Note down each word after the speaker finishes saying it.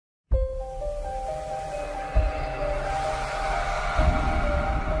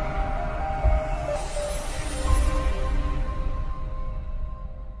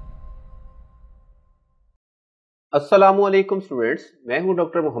अस्सलामुअलैकुम स्टूडेंट्स, मैं हूं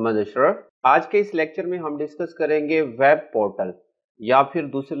डॉक्टर मोहम्मद अशरफ। आज के इस लेक्चर में हम डिस्कस करेंगे वेब पोर्टल या फिर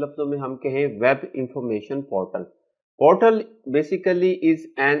दूसरे लफ्जों में हम कहें web information portal. Portal basically is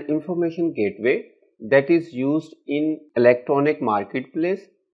an information gateway that is used in electronic marketplace,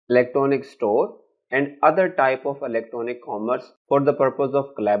 electronic store and other type of electronic commerce for the purpose of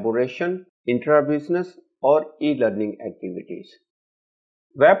collaboration, intra-business or e-learning activities.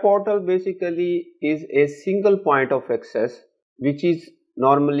 Web portal basically is a single point of access which is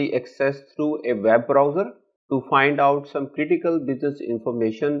normally accessed through a web browser to find out some critical business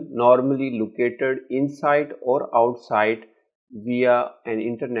information normally located inside or outside via an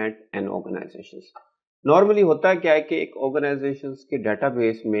internet and organizations. Normally होता क्या है कि एक organizations के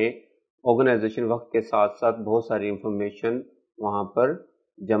database में organization वक्त के साथ साथ बहुत सारी information वहाँ पर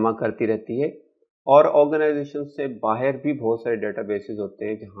जमा करती रहती है और ऑर्गेनाइजेशन से बाहर भी बहुत सारे डेटाबेसेस होते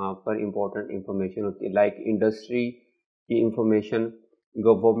हैं जहाँ पर इंपॉर्टेंट इंफॉर्मेशन होती है, लाइक इंडस्ट्री की information,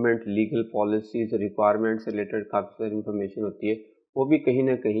 government legal policies, requirements से रिलेटेड काफ़ी सारी इंफॉर्मेशन होती है, वो भी कहीं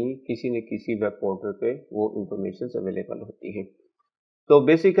ना कहीं किसी न किसी वेब पोर्टल पे वो इंफॉर्मेशन अवेलेबल होती है। तो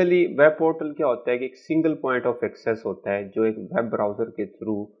बेसिकली वेब पोर्टल क्या होता है कि एक सिंगल पॉइंट ऑफ एक्सेस होता है जो एक वेब ब्राउज़र के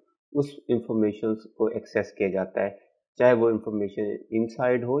थ्रू उस इंफॉर्मेशन को एक्सेस किया जाता है, चाहे वो इंफॉर्मेशन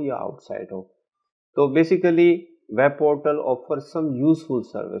इनसाइड हो या आउटसाइड हो। So basically, web portal offers some useful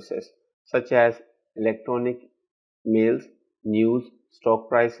services such as electronic mails, news, stock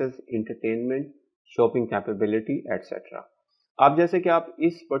prices, entertainment, shopping capability, etc. आप जैसे कि आप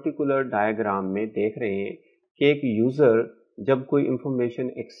इस पर्टिकुलर डायग्राम में देख रहे हैं कि एक यूज़र जब कोई इंफॉर्मेशन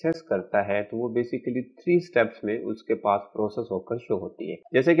एक्सेस करता है तो वो बेसिकली 3 स्टेप्स में उसके पास प्रोसेस होकर शो होती है।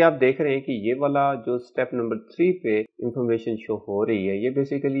 जैसे कि आप देख रहे हैं कि ये वाला जो स्टेप नंबर 3 पे इंफॉर्मेशन शो हो रही है, ये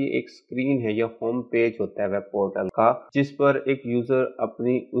बेसिकली एक स्क्रीन है या होम पेज होता है वेब पोर्टल का, जिस पर एक यूज़र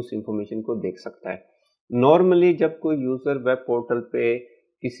अपनी उस इंफॉर्मेशन को देख सकता है। नॉर्मली जब कोई यूज़र वेब पोर्टल पे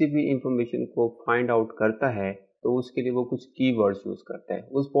किसी भी इंफॉर्मेशन को फाइंड आउट करता है तो उसके लिए वो कुछ कीवर्ड्स यूज़ करता है।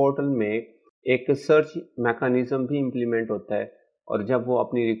 उस पोर्टल में एक सर्च मैकेनिज्म भी इम्प्लीमेंट होता है और जब वो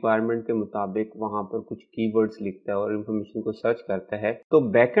अपनी रिक्वायरमेंट के मुताबिक वहाँ पर कुछ कीवर्ड्स लिखता है और इंफॉर्मेशन को सर्च करता है तो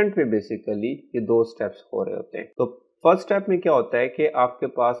बैकएंड पे बेसिकली ये 2 स्टेप्स हो रहे होते हैं। तो फर्स्ट स्टेप में क्या होता है कि आपके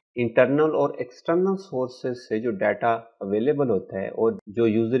पास इंटरनल और एक्सटर्नल सोर्सेज से जो डाटा अवेलेबल होता है और जो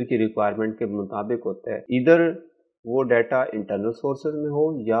यूज़र की रिक्वायरमेंट के मुताबिक होता है, इधर वो डाटा इंटरनल सोर्सेज में हो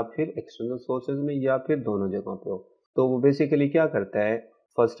या फिर एक्सटर्नल सोर्सेज में या फिर दोनों जगहों पे हो, तो वो बेसिकली क्या करता है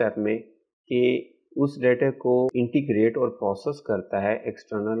फर्स्ट स्टेप में कि उस डेटा को इंटीग्रेट और प्रोसेस करता है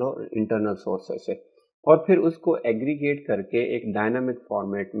एक्सटर्नल और इंटरनल सोर्सेस से और फिर उसको एग्रीगेट करके एक डायनामिक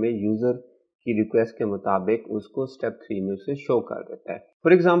फॉर्मेट में यूज़र की रिक्वेस्ट के मुताबिक उसको स्टेप 3 में उसे शो कर देता है।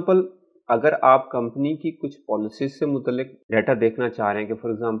 फॉर एग्जांपल, अगर आप कंपनी की कुछ पॉलिसीज से मुतल्लिक डाटा देखना चाह रहे हैं कि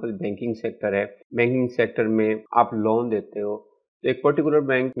फॉर एग्जांपल बैंकिंग सेक्टर है, बैंकिंग सेक्टर में आप लोन देते हो, तो एक पर्टिकुलर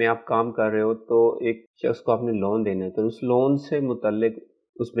बैंक में आप काम कर रहे हो तो एक शख्स को आपने लोन देना है, तो उस लोन से मुतल्लिक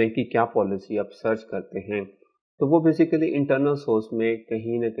उस बैंक की क्या पॉलिसी आप सर्च करते हैं, तो वो बेसिकली इंटरनल सोर्स में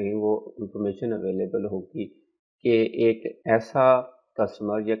कहीं ना कहीं वो इंफॉर्मेशन अवेलेबल होगी कि एक ऐसा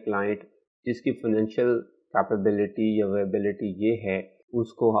कस्टमर या क्लाइंट जिसकी फाइनेंशियल कैपेबिलिटी या अवेलेबिलिटी ये है,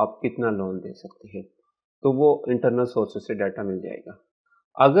 उसको आप कितना लोन दे सकते हैं, तो वो इंटरनल सोर्सेस से डाटा मिल जाएगा।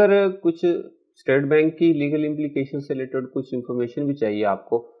 अगर कुछ स्टेट बैंक की लीगल इम्प्लीकेशन से रिलेटेड कुछ इंफॉर्मेशन भी चाहिए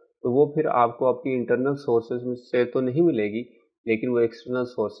आपको, तो वो फिर आपको आपकी इंटरनल सोर्सेज से तो नहीं मिलेगी, लेकिन वो एक्सटर्नल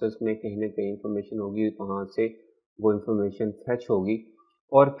सोर्सेज में कहीं ना कहीं इंफॉर्मेशन होगी, वहाँ से वो इंफॉर्मेशन फैच होगी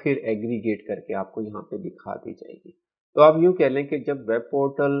और फिर एग्रीगेट करके आपको यहाँ पे दिखा दी जाएगी। तो आप यूँ कह लें कि जब वेब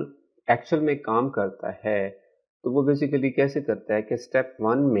पोर्टल एक्चुअल में काम करता है तो वो बेसिकली कैसे करता है कि स्टेप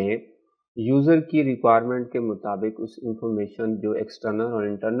 1 में यूज़र की रिक्वायरमेंट के मुताबिक उस इंफॉर्मेशन जो एक्सटर्नल और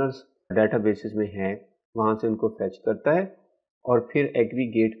इंटरनल डेटाबेसेस में है वहाँ से उनको फैच करता है और फिर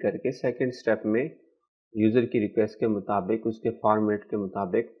एग्रीगेट करके सेकंड स्टेप में यूज़र की रिक्वेस्ट के मुताबिक उसके फॉर्मेट के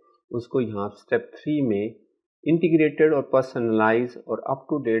मुताबिक उसको यहाँ स्टेप 3 में इंटीग्रेटेड और पर्सनलाइज और up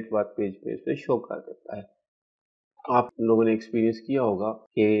to date web page पे शो कर देता है। आप लोगों ने एक्सपीरियंस किया होगा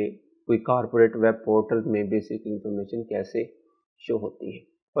कि कोई कॉर्पोरेट वेब पोर्टल में बेसिक इंफॉर्मेशन कैसे शो होती है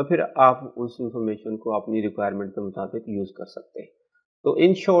और फिर आप उस इंफॉर्मेशन को अपनी रिक्वायरमेंट के मुताबिक यूज़ कर सकते हैं। तो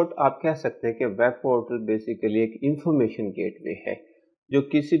इन शॉर्ट आप कह सकते हैं कि वेब पोर्टल बेसिकली एक इंफॉर्मेशन गेटवे है जो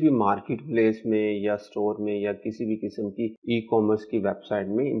किसी भी मार्केट प्लेस में या स्टोर में या किसी भी किस्म की ई कॉमर्स की वेबसाइट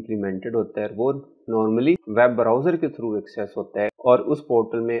में इम्प्लीमेंटेड होता है। वो नॉर्मली वेब ब्राउज़र के थ्रू एक्सेस होता है और उस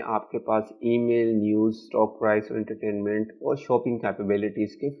पोर्टल में आपके पास email, news, stock price, entertainment और शॉपिंग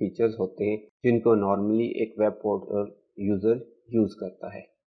कैपेबिलिटीज़ के फीचर्स होते हैं जिनको नॉर्मली एक वेब पोर्टल यूज़र यूज़ करता है।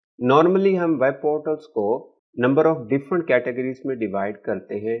 नॉर्मली हम वेब पोर्टल्स को नंबर ऑफ डिफरेंट कैटेगरीज में डिवाइड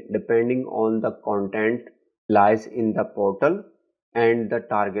करते हैं depending on the content, lies in the portal and the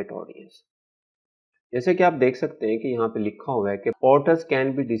target audience. जैसे कि आप देख सकते हैं कि यहाँ पे लिखा हुआ है कि portals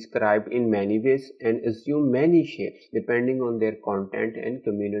can be described in many ways and assume many shapes depending on their content and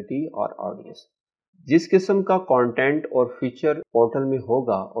community or audience. जिस किस्म का कंटेंट और फीचर पोर्टल में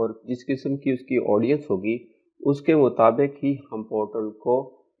होगा और जिस किस्म की उसकी ऑडियंस होगी उसके मुताबिक ही हम पोर्टल को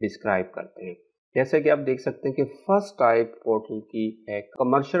डिस्क्राइब करते हैं। जैसे कि आप देख सकते हैं कि फर्स्ट टाइप पोर्टल की है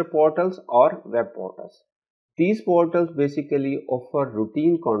कमर्शियल पोर्टल्स और web portals. These portals basically offer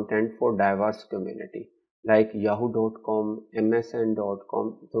routine content for diverse community like yahoo.com,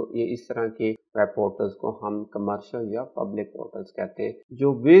 msn.com। तो ये इस तरह के वेब पोर्टल्स को हम कमर्शियल या पब्लिक पोर्टल्स कहते हैं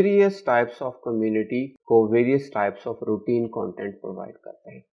जो वेरियस टाइप्स ऑफ कम्युनिटी को various types of routine content provide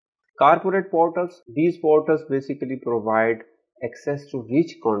करते हैं। Corporate portals, these portals basically provide access to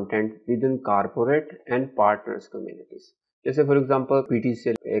rich content within corporate and partners communities। जैसे फॉर एग्जांपल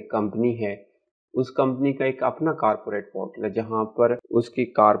PTCL एक company है, उस कंपनी का एक अपना कारपोरेट पोर्टल है जहां पर उसकी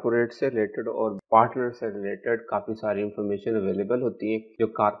कारपोरेट से रिलेटेड और पार्टनर से रिलेटेड काफ़ी सारी इंफॉर्मेशन अवेलेबल होती है। जो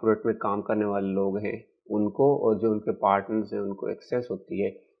कारपोरेट में काम करने वाले लोग हैं उनको और जो उनके पार्टनर्स हैं उनको एक्सेस होती है,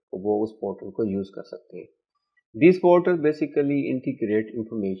 तो वो उस पोर्टल को यूज़ कर सकते हैं। These portals basically integrate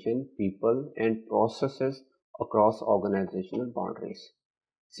information, people and processes across organizational boundaries.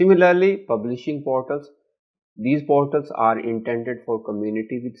 Similarly, publishing portals, these portals are intended for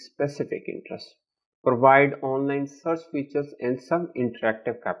community with specific interests, provide online search features and some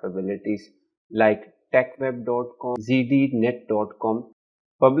interactive capabilities like techweb.com, zdnet.com.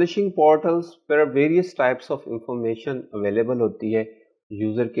 Publishing portals पर various types of information available होती है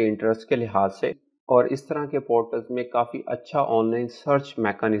user के interest के लिहाज से, और इस तरह के पोर्टल्स में काफ़ी अच्छा ऑनलाइन सर्च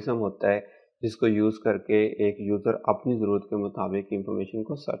मैकेनिज्म होता है जिसको यूज़ करके एक यूज़र अपनी ज़रूरत के मुताबिक इंफॉर्मेशन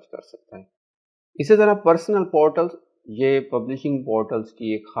को सर्च कर सकता है। इसी तरह पर्सनल पोर्टल्स, ये पब्लिशिंग पोर्टल्स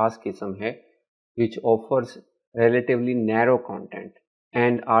की एक ख़ास किस्म है which offers relatively narrow content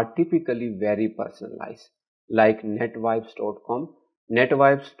and are typically very personalized like netvibes.com।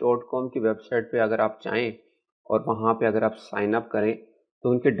 netvibes.com की वेबसाइट पे अगर आप जाएं और वहाँ पे अगर आप साइन अप करें तो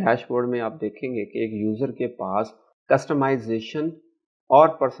उनके डैशबोर्ड में आप देखेंगे कि एक यूज़र के पास कस्टमाइजेशन और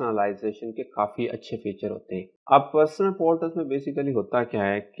पर्सनलाइजेशन के काफ़ी अच्छे फीचर होते हैं। अब पर्सनल पोर्टल्स में बेसिकली होता क्या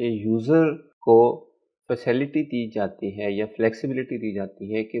है कि यूज़र को फैसिलिटी दी जाती है या फ्लेक्सिबिलिटी दी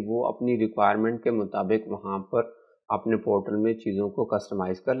जाती है कि वो अपनी रिक्वायरमेंट के मुताबिक वहाँ पर अपने पोर्टल में चीज़ों को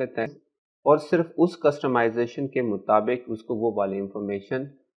कस्टमाइज़ कर लेता है और सिर्फ उस कस्टमाइजेशन के मुताबिक उसको वो वाली इंफॉर्मेशन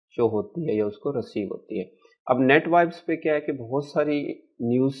शो होती है या उसको रिसीव होती है। अब नेट वाइब्स पे क्या है कि बहुत सारी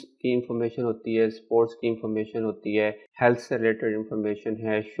न्यूज़ की इंफॉर्मेशन होती है, स्पोर्ट्स की इंफॉर्मेशन होती है, हेल्थ से रिलेटेड इंफॉर्मेशन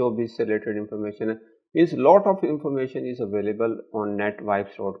है, शोबिज से रिलेटेड इंफॉर्मेशन है, means lot of information is available on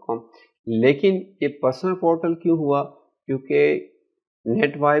netvibes.com। लेकिन ये पर्सनल पोर्टल क्यों हुआ? क्योंकि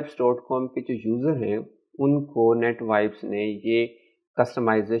netvibes.com के जो यूज़र हैं उनको नेटवाइब्स ने ये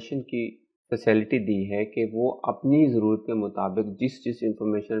कस्टमाइजेशन की फैसिलिटी दी है कि वो अपनी ज़रूरत के मुताबिक जिस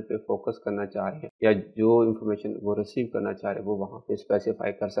इंफॉर्मेशन पे फोकस करना चाह रहे हैं या जो इंफॉर्मेशन वो रिसीव करना चाह रहे हैं वो वहाँ पे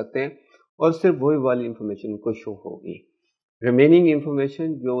स्पेसिफाई कर सकते हैं और सिर्फ वही वाली इंफॉर्मेशन को शो होगी। रिमेनिंग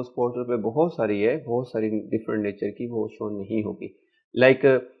इंफॉर्मेशन जो उस पोर्टल पे बहुत सारी है, बहुत सारी डिफरेंट नेचर की, वो शो नहीं होगी। लाइक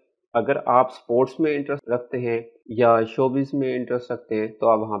अगर आप स्पोर्ट्स में इंटरेस्ट रखते हैं या शोबिज में इंटरेस्ट रखते हैं तो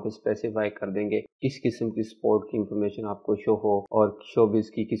आप वहाँ पे स्पेसिफाई कर देंगे किस किस्म की स्पोर्ट की इंफॉर्मेशन आपको शो हो और शोबिज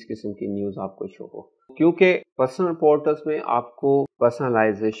की किस किस्म की न्यूज़ आपको शो हो। क्योंकि पर्सनल पोर्टल्स में आपको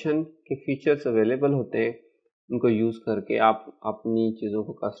पर्सनलाइजेशन के फीचर्स अवेलेबल होते हैं, उनको यूज़ करके आप अपनी चीज़ों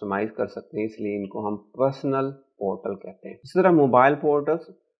को कस्टमाइज़ कर सकते हैं, इसलिए इनको हम पर्सनल पोर्टल कहते हैं। इसी तरह mobile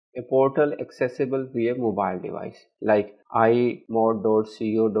portals, a portal accessible via mobile device like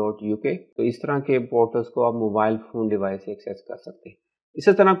imod.co.uk। तो इस तरह के पोर्टल्स को आप मोबाइल फ़ोन डिवाइस से एक्सेस कर सकते हैं।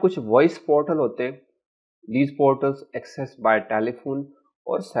 इसी तरह कुछ वॉइस पोर्टल होते हैं। These portals access by telephone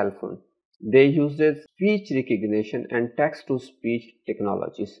or cell phone। They use the speech recognition and text to speech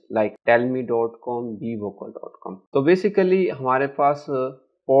technologies like tellme.com, bevocal.com। तो बेसिकली हमारे पास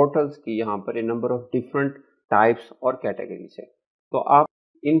पोर्टल्स की यहाँ पर नंबर ऑफ डिफरेंट टाइप्स और कैटेगरीज है। तो आप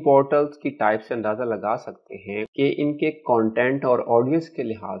इन पोर्टल्स की टाइप से अंदाज़ा लगा सकते हैं कि इनके कंटेंट और ऑडियंस के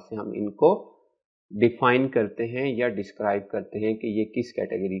लिहाज से हम इनको डिफाइन करते हैं या डिस्क्राइब करते हैं कि ये किस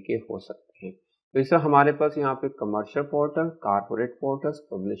कैटेगरी के हो सकते हैं। तो इस तरह हमारे पास यहाँ पे commercial portal, corporate portals,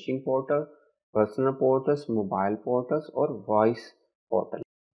 publishing portal, personal portals, mobile portals और वॉइस पोर्टल।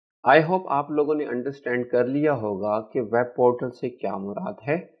 आई होप आप लोगों ने अंडरस्टैंड कर लिया होगा कि वेब पोर्टल से क्या मुराद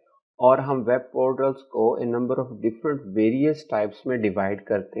है और हम वेब पोर्टल्स को ए number of different various types में डिवाइड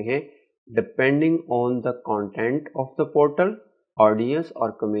करते हैं depending on the content of the portal, audience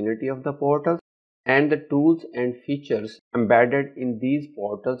और community of the portal and the tools and features embedded in these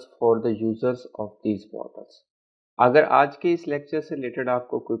portals for the users of these portals। अगर आज के इस lecture से related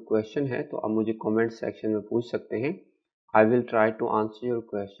आपको कोई क्वेश्चन है तो आप मुझे कमेंट सेक्शन में पूछ सकते हैं। I will try to answer your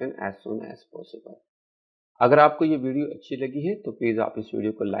question as soon as possible. अगर आपको ये वीडियो अच्छी लगी है तो प्लीज़ आप इस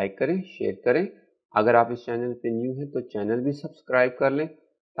वीडियो को लाइक करें, शेयर करें। अगर आप इस चैनल पे न्यू हैं तो चैनल भी सब्सक्राइब कर लें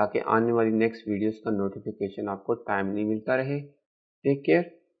ताकि आने वाली नेक्स्ट वीडियोस का नोटिफिकेशन आपको टाइमली मिलता रहे। टेक केयर,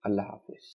 अल्लाह हाफिज़।